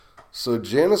So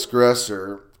Janice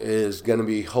Gresser is going to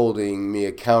be holding me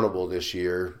accountable this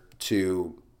year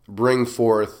to bring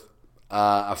forth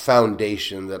a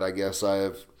foundation that I guess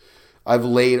I've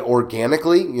laid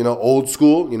organically, old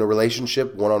school,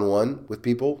 relationship one on one with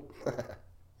people.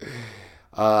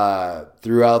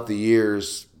 Throughout the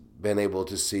years, been able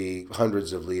to see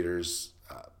hundreds of leaders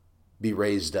be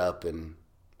raised up, and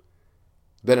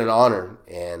been an honor.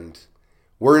 And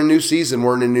we're in a new season,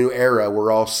 we're in a new era.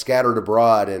 We're all scattered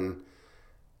abroad, and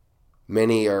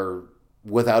many are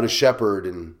without a shepherd.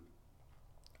 And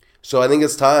so I think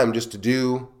it's time just to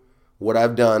do what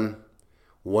I've done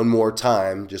one more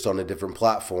time, just on a different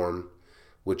platform,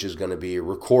 which is going to be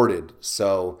recorded.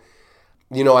 So,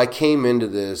 I came into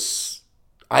this.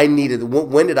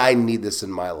 When did I need this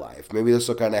in my life? Maybe this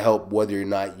will kind of help whether or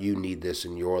not you need this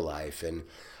in your life. And,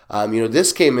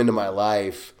 this came into my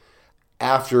life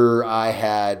after I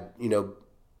had,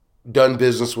 done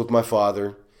business with my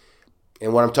father.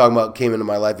 And what I'm talking about came into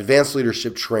my life. Advanced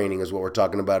leadership training is what we're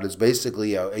talking about. It's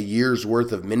basically a year's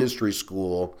worth of ministry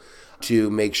school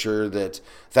to make sure that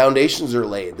foundations are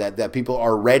laid, that people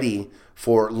are ready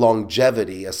for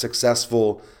longevity, a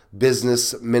successful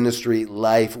business, ministry,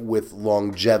 life with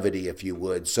longevity, if you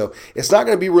would. So it's not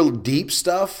going to be real deep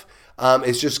stuff.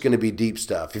 It's just going to be deep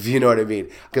stuff, if you know what I mean.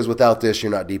 Because without this,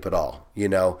 you're not deep at all.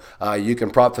 You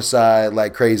can prophesy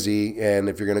like crazy, and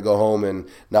if you're going to go home and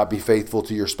not be faithful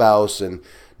to your spouse and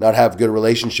not have good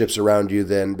relationships around you,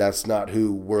 then that's not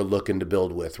who we're looking to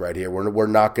build with right here. We're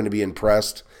not going to be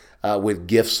impressed with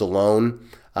gifts alone,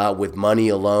 with money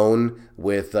alone,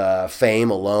 with fame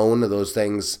alone. Those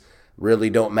things really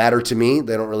don't matter to me.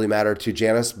 They don't really matter to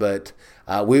Janice, but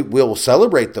we will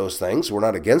celebrate those things. We're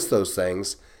not against those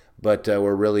things, but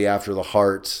we're really after the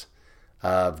hearts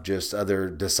of just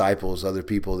other disciples, other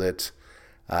people that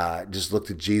just looked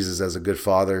at Jesus as a good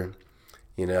father,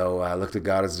 looked at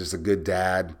God as just a good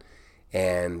dad,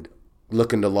 and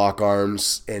looking to lock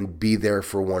arms and be there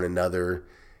for one another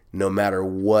no matter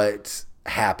what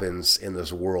happens in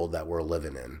this world that we're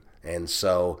living in. And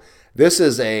so this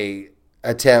is a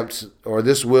attempt, or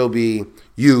this will be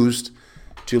used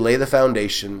to lay the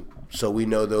foundation so we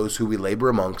know those who we labor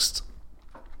amongst.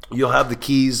 You'll have the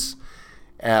keys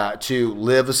to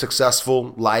live a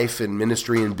successful life in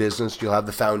ministry and business. You'll have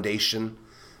the foundation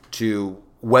to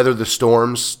weather the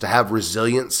storms, to have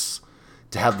resilience,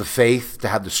 to have the faith, to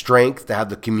have the strength, to have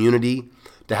the community,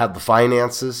 to have the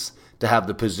finances, to have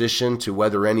the position to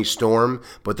weather any storm.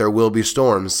 But there will be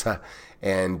storms,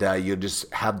 and you'll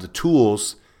just have the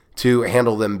tools to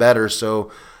handle them better.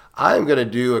 So I'm going to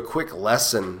do a quick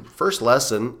first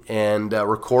lesson, and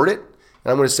record it.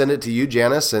 And I'm going to send it to you,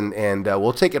 Janice, and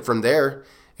we'll take it from there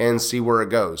and see where it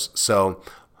goes. So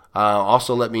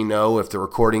also let me know if the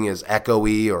recording is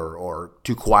echoey or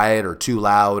too quiet or too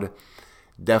loud.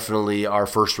 Definitely our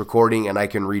first recording, and I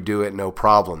can redo it, no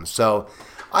problem. So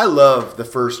I love the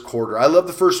first quarter. I love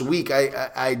the first week.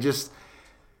 I just,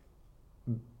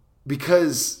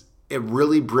 because it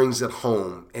really brings it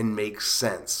home and makes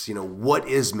sense. What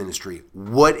is ministry?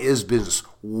 What is business?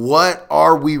 What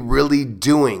are we really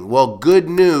doing? Well, good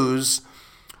news,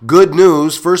 1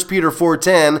 Peter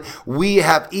 4:10, we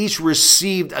have each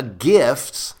received a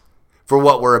gift for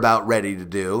what we're about ready to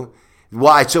do.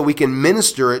 Why? So we can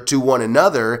minister it to one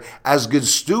another as good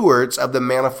stewards of the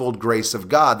manifold grace of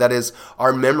God. That is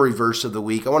our memory verse of the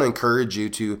week. I want to encourage you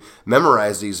to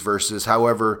memorize these verses.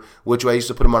 However, which way I used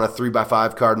to put them on a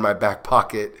 3x5 card in my back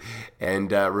pocket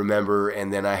and remember.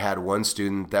 And then I had one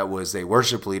student that was a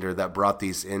worship leader that brought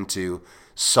these into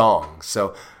song.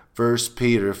 So 1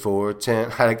 Peter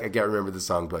 4:10, I can't remember the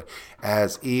song, but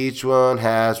as each one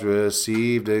has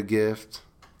received a gift,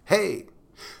 hey,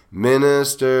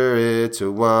 minister it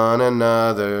to one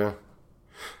another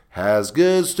as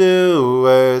good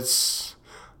stewards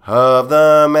of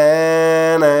the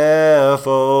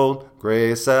manifold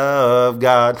grace of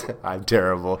God. I'm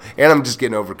terrible. And I'm just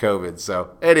getting over COVID.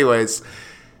 So anyways,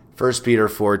 1 Peter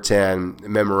 4:10,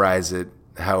 memorize it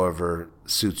however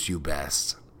suits you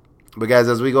best. But guys,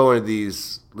 as we go into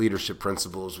these leadership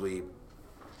principles, we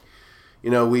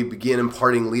begin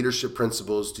imparting leadership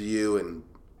principles to you, and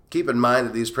keep in mind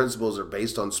that these principles are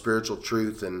based on spiritual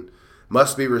truth and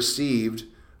must be received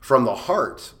from the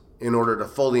heart in order to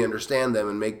fully understand them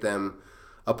and make them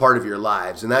a part of your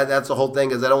lives. And that's the whole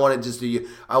thing, is I don't want it just to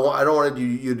I don't want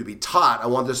you to be taught. I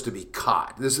want this to be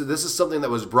caught. This is something that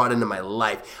was brought into my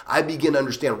life. I begin to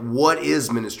understand what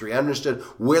is ministry. I understood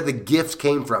where the gift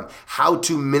came from, how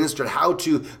to minister, how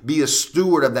to be a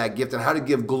steward of that gift, and how to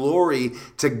give glory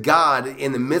to God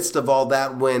in the midst of all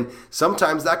that, when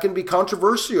sometimes that can be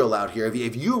controversial out here.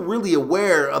 If you're really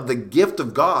aware of the gift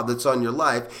of God that's on your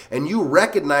life, and you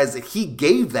recognize that he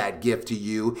gave that gift to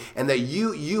you, and that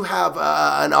you have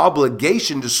an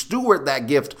obligation to steward that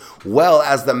gift well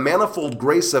as the manifold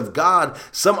grace of God,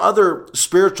 some other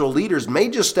spiritual leaders may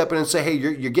just step in and say, hey,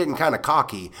 you're getting kind of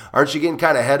cocky. Aren't you getting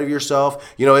kind of ahead of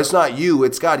yourself? It's not you,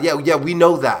 it's God. Yeah, we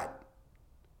know that.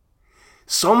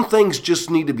 Some things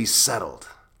just need to be settled.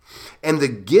 And the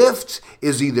gift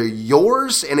is either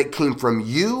yours and it came from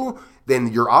you,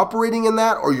 then you're operating in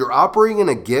that, or you're operating in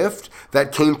a gift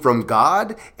that came from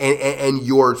God, and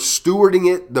you're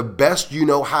stewarding it the best you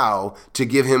know how to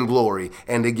give him glory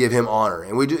and to give him honor.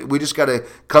 And we just got to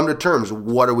come to terms.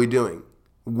 What are we doing?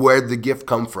 Where'd the gift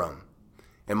come from?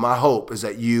 And my hope is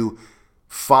that you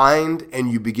find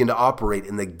and you begin to operate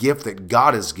in the gift that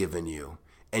God has given you,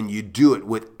 and you do it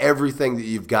with everything that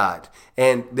you've got.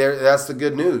 And that's the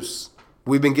good news.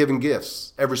 We've been given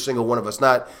gifts, every single one of us.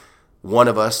 Not one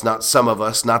of us, not some of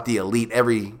us, not the elite.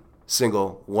 Every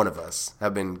single one of us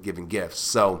have been given gifts.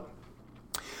 So,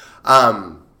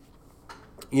 I'm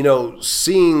going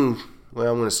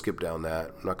to skip down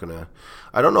that.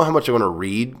 I don't know how much I'm going to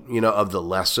read, of the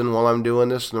lesson while I'm doing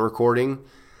this in the recording.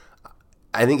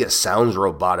 I think it sounds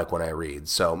robotic when I read.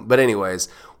 So, but anyways,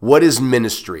 what is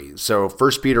ministry? So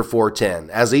 1 Peter 4:10,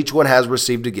 as each one has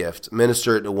received a gift,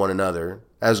 minister it to one another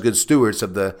as good stewards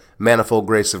of the manifold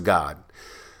grace of God.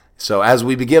 So as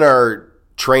we begin our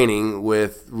training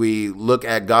we look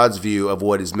at God's view of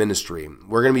what is ministry.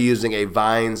 We're going to be using a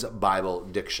Vines Bible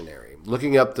Dictionary,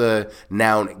 looking up the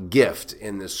noun gift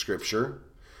in this scripture,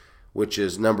 which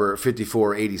is number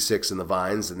 5486 in the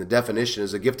Vines. And the definition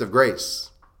is a gift of grace,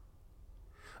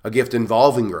 a gift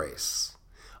involving grace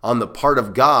on the part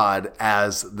of God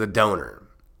as the donor.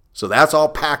 So that's all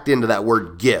packed into that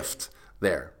word gift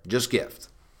there, just gift.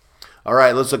 All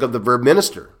right, let's look up the verb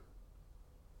minister.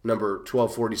 Number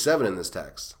 1247 in this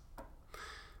text.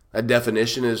 That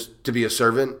definition is to be a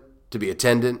servant, to be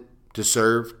attendant, to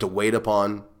serve, to wait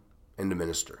upon, and to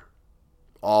minister.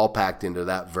 All packed into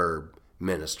that verb,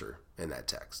 minister, in that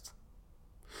text.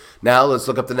 Now let's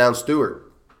look up the noun steward.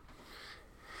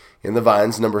 In the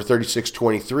Vines, number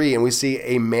 3623, and we see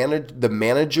the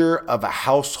manager of a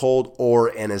household or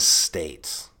an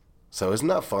estate. So isn't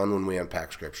that fun when we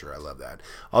unpack scripture? I love that.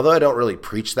 Although I don't really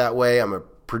preach that way, I'm a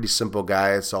pretty simple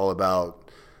guy. It's all about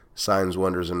signs,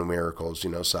 wonders, and miracles,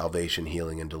 salvation,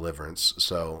 healing, and deliverance.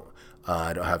 So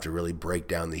I don't have to really break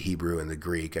down the Hebrew and the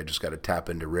Greek. I just got to tap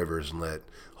into rivers and let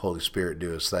Holy Spirit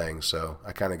do his thing. So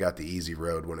I kind of got the easy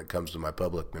road when it comes to my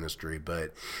public ministry.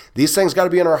 But these things got to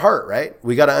be in our heart, right?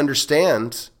 We got to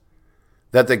understand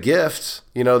that the gift,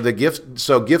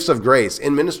 so gifts of grace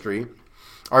in ministry,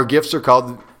 our gifts are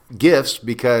called gifts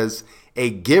because a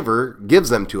giver gives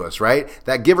them to us, right?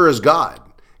 That giver is God.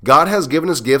 God has given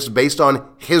us gifts based on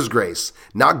his grace,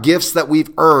 not gifts that we've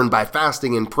earned by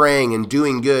fasting and praying and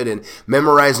doing good and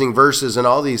memorizing verses and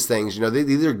all these things.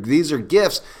 These are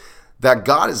gifts that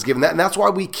God has given. And that's why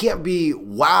we can't be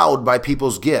wowed by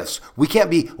people's gifts. We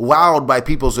can't be wowed by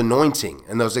people's anointing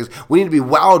and those things. We need to be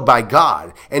wowed by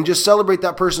God and just celebrate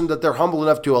that person, that they're humble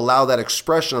enough to allow that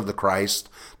expression of the Christ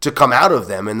to come out of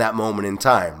them in that moment in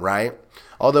time, right?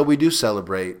 Although we do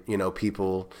celebrate,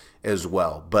 people as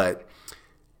well. But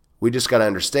we just got to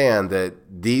understand that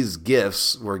these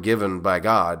gifts were given by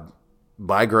God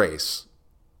by grace,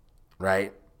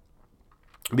 right?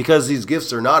 Because these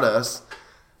gifts are not us,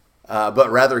 but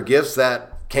rather gifts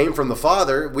that came from the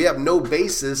Father. We have no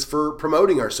basis for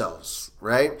promoting ourselves,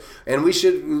 right? And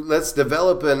let's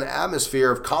develop an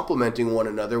atmosphere of complimenting one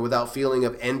another without feeling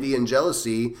of envy and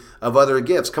jealousy of other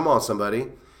gifts. Come on, somebody.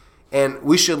 And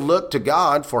we should look to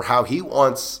God for how he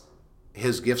wants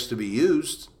his gifts to be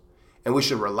used. And we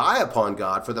should rely upon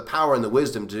God for the power and the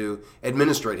wisdom to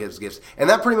administrate his gifts. And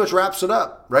that pretty much wraps it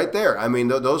up right there. I mean,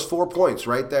 those 4 points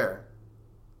right there.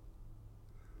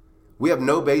 We have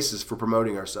no basis for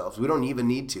promoting ourselves. We don't even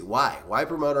need to. Why? Why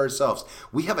promote ourselves?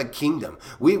 We have a kingdom.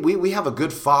 We have a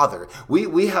good Father.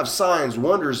 We have signs,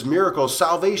 wonders, miracles,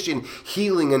 salvation,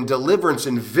 healing, and deliverance,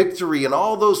 and victory, and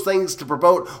all those things to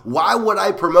promote. Why would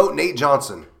I promote Nate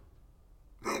Johnson?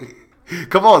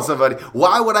 Come on, somebody.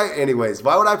 Why would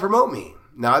I promote me?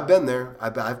 Now, I've been there.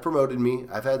 I've promoted me.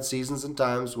 I've had seasons and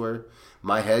times where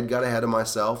my head got ahead of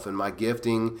myself and my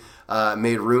gifting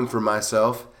made room for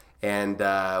myself. And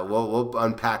we'll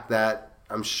unpack that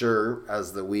I'm sure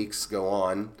as the weeks go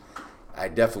on, I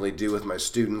definitely do with my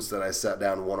students that I sat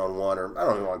down one-on-one, or I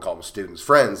don't even want to call them students,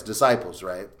 friends, disciples,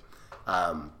 right?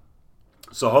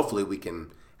 So hopefully we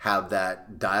can have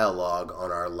that dialogue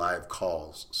on our live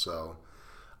calls. So,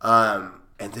 and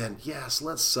then, yes,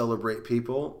 let's celebrate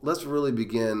people. Let's really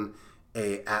begin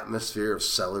a atmosphere of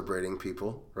celebrating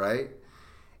people, right?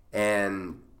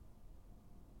 And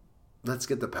let's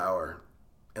get the power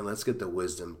and let's get the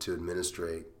wisdom to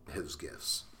administrate his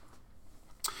gifts.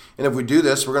 And if we do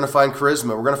this, we're going to find charisma.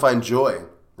 We're going to find joy,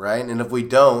 right? And if we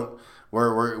don't,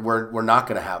 we're not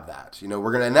going to have that. You know,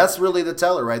 and that's really the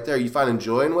teller right there. You find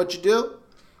joy in what you do,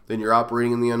 then you're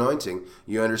operating in the anointing.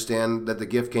 You understand that the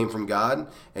gift came from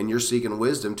God, and you're seeking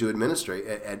wisdom to administrate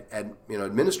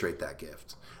that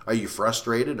gift. Are you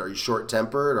frustrated? Are you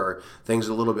short-tempered? Are things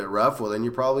a little bit rough? Well, then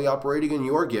you're probably operating in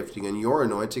your gifting and your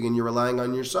anointing, and you're relying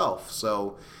on yourself.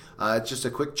 So it's just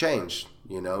a quick change.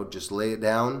 You know, just lay it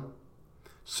down.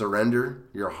 Surrender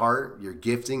your heart, your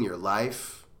gifting, your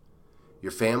life,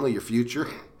 your family, your future,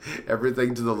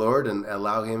 everything to the Lord, and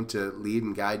allow him to lead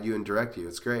and guide you and direct you.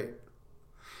 It's great. You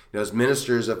know, as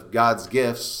ministers of God's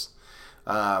gifts,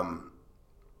 that's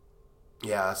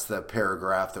the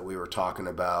paragraph that we were talking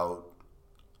about.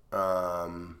 All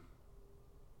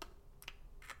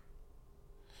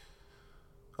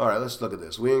right, let's look at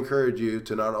this. We encourage you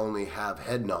to not only have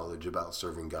head knowledge about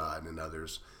serving God and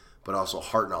others, but also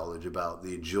heart knowledge about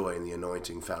the joy and the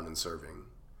anointing found in serving.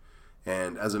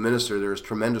 And as a minister, there's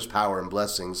tremendous power and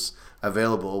blessings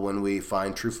available when we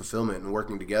find true fulfillment in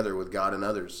working together with God and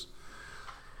others.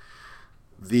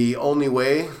 The only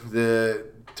way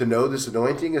to know this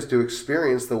anointing is to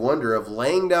experience the wonder of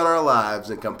laying down our lives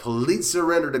in complete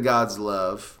surrender to God's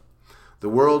love. The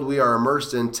world we are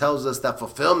immersed in tells us that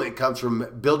fulfillment comes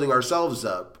from building ourselves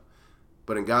up.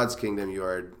 But in God's kingdom, you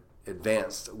are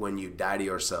advanced when you die to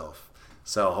yourself.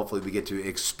 So hopefully we get to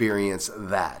experience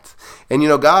that. And,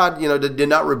 God, did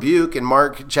not rebuke in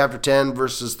Mark chapter 10,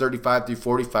 verses 35 through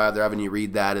 45. They're having you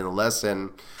read that in a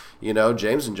lesson.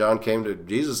 James and John came to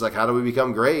Jesus like, how do we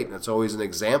become great? And it's always an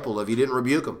example of he didn't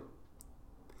rebuke them.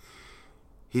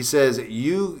 He says,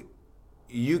 you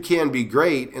can be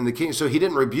great in the kingdom. So he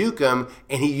didn't rebuke them,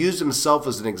 and he used himself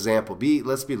as an example.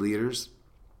 Let's be leaders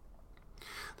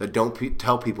that don't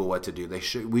tell people what to do.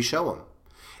 We show them.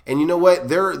 And you know what?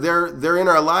 They're in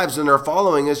our lives and they're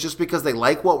following us just because they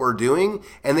like what we're doing,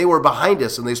 and they were behind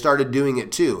us and they started doing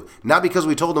it too. Not because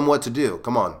we told them what to do.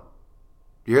 Come on.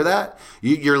 You hear that?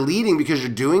 You're leading because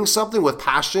you're doing something with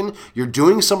passion. You're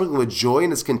doing something with joy,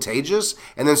 and it's contagious.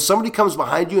 And then somebody comes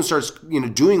behind you and starts,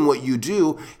 doing what you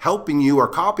do, helping you or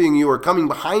copying you or coming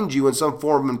behind you in some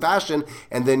form and fashion,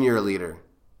 and then you're a leader.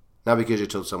 Not because you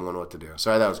told someone what to do.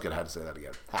 Sorry, that was good. I had to say that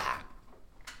again.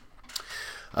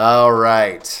 All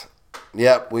right.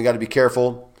 Yep, we got to be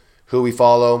careful who we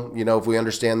follow. If we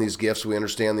understand these gifts, we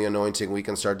understand the anointing, we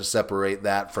can start to separate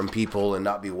that from people and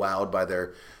not be wowed by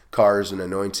their cars and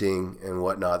anointing and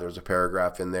whatnot. There's a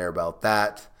paragraph in there about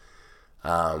that.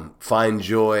 Find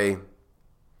joy.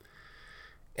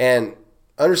 And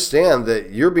understand that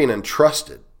you're being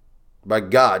entrusted by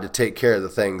God to take care of the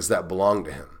things that belong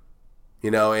to him.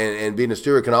 And being a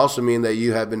steward can also mean that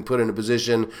you have been put in a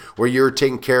position where you're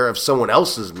taking care of someone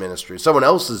else's ministry, someone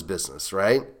else's business,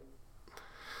 right?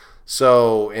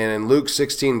 So in Luke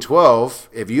 16:12,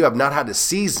 if you have not had a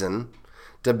season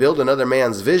to build another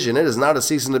man's vision, it is not a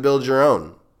season to build your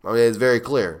own. It's very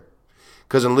clear.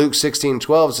 Because in Luke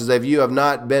 16:12 it says, if you have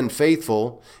not been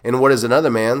faithful in what is another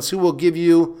man's, who will give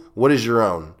you what is your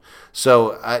own?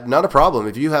 So not a problem.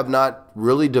 If you have not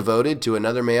really devoted to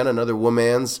another man, another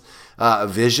woman's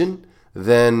vision,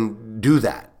 then do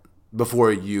that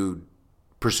before you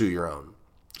pursue your own.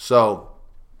 So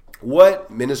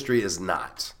what ministry is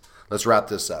not? Let's wrap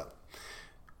this up.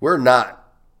 We're not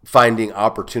finding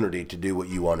opportunity to do what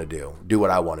you want to do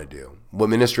what I want to do. What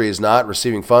ministry is not,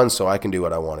 receiving funds so I can do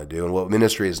what I want to do. And what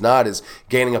ministry is not is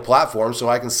gaining a platform so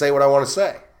I can say what I want to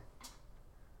say.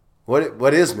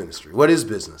 What is ministry? What is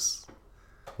business?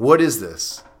 What is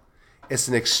this? It's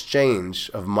an exchange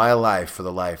of my life for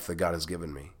the life that God has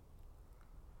given me.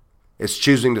 It's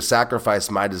choosing to sacrifice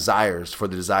my desires for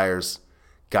the desires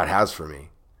God has for me.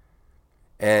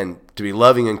 And to be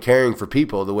loving and caring for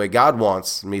people the way God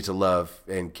wants me to love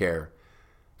and care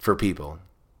for people.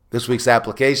 This week's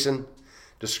application: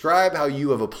 describe how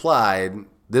you have applied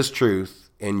this truth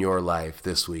in your life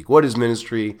this week? What is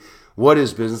ministry? What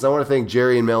is business? I want to thank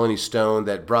Jerry and Melanie Stone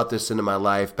that brought this into my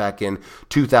life back in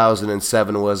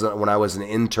 2007 was when I was an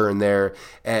intern there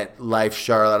at Life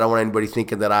Charlotte. I don't want anybody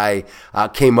thinking that I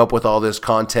came up with all this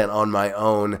content on my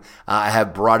own. I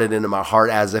have brought it into my heart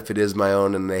as if it is my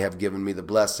own, and they have given me the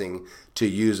blessing to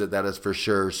use it. That is for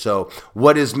sure. So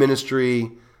what is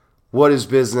ministry? What is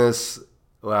business?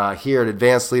 Here at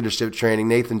Advanced Leadership Training,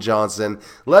 Nathan Johnson.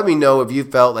 Let me know if you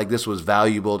felt like this was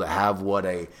valuable to have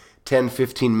a 10,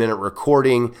 15-minute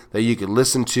recording that you could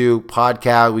listen to,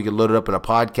 podcast. We could load it up in a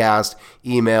podcast,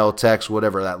 email, text,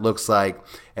 whatever that looks like.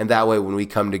 And that way when we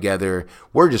come together,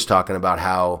 we're just talking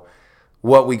about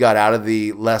what we got out of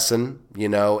the lesson,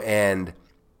 and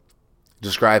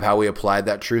describe how we applied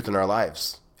that truth in our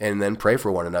lives. And then pray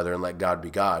for one another and let God be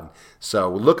God. So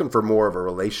we're looking for more of a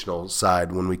relational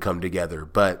side when we come together,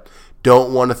 but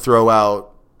don't want to throw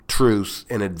out truth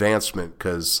and advancement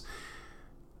because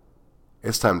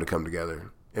it's time to come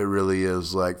together. It really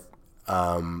is like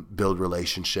build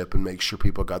relationship and make sure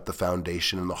people got the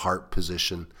foundation and the heart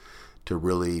position to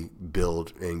really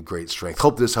build in great strength.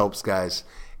 Hope this helps, guys.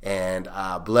 And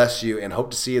bless you, and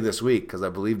hope to see you this week because I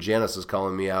believe Janice is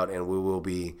calling me out, and we will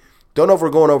be. Don't know if we're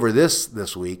going over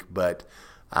this week, but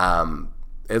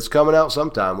it's coming out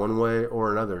sometime, one way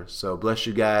or another. So bless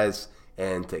you guys,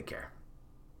 and take care.